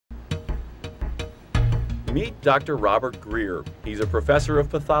Meet Dr. Robert Greer. He's a professor of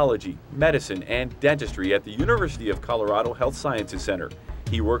pathology, medicine, and dentistry at the University of Colorado Health Sciences Center.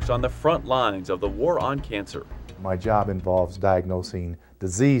 He works on the front lines of the war on cancer. My job involves diagnosing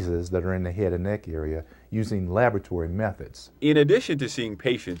diseases that are in the head and neck area using laboratory methods. In addition to seeing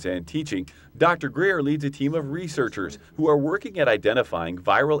patients and teaching, Dr. Greer leads a team of researchers who are working at identifying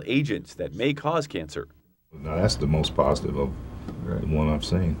viral agents that may cause cancer. Now that's the most positive of the one I've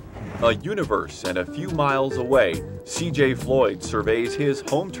seen. A universe and a few miles away, C.J. Floyd surveys his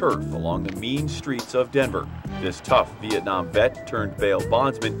home turf along the mean streets of Denver. This tough Vietnam vet turned bail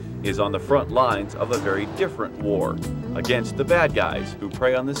bondsman is on the front lines of a very different war against the bad guys who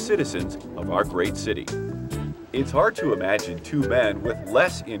prey on the citizens of our great city. It's hard to imagine two men with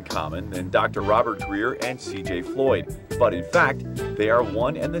less in common than Dr. Robert Greer and C.J. Floyd, but in fact, they are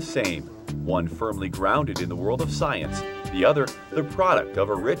one and the same. One firmly grounded in the world of science, the other the product of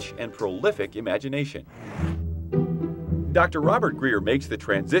a rich and prolific imagination. Dr. Robert Greer makes the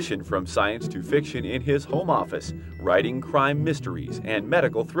transition from science to fiction in his home office, writing crime mysteries and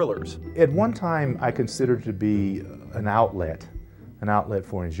medical thrillers. At one time, I considered it to be an outlet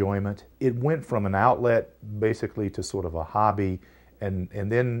for enjoyment. It went from an outlet basically to sort of a hobby, and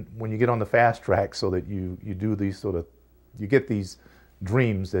then when you get on the fast track so that you do these sort of, you get these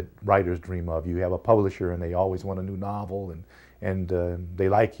dreams that writers dream of. You have a publisher and they always want a new novel and they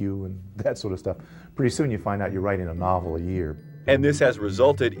like you and that sort of stuff. Pretty soon you find out you're writing a novel a year. And this has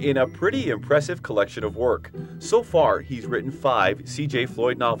resulted in a pretty impressive collection of work. So far, he's written 5 C.J.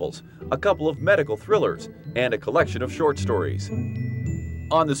 Floyd novels, a couple of medical thrillers, and a collection of short stories.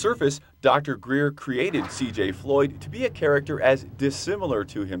 On the surface, Dr. Greer created C.J. Floyd to be a character as dissimilar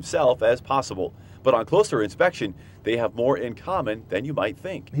to himself as possible. But on closer inspection, they have more in common than you might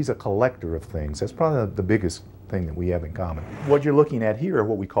think. He's a collector of things. That's probably the biggest thing that we have in common. What you're looking at here are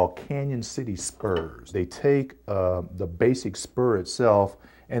what we call Canyon City spurs. They take the basic spur itself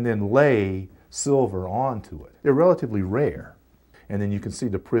and then lay silver onto it. They're relatively rare. And then you can see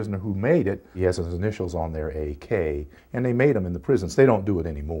the prisoner who made it. He has his initials on there, AK, and they made them in the prisons. They don't do it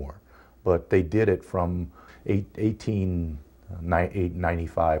anymore, but they did it from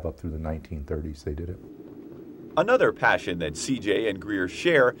 1895 up through the 1930s. They did it. Another passion that C.J. and Greer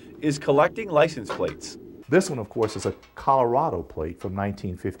share is collecting license plates. This one, of course, is a Colorado plate from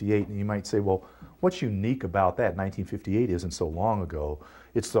 1958, and you might say, well, what's unique about that? 1958 isn't so long ago.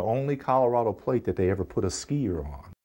 It's the only Colorado plate that they ever put a skier on.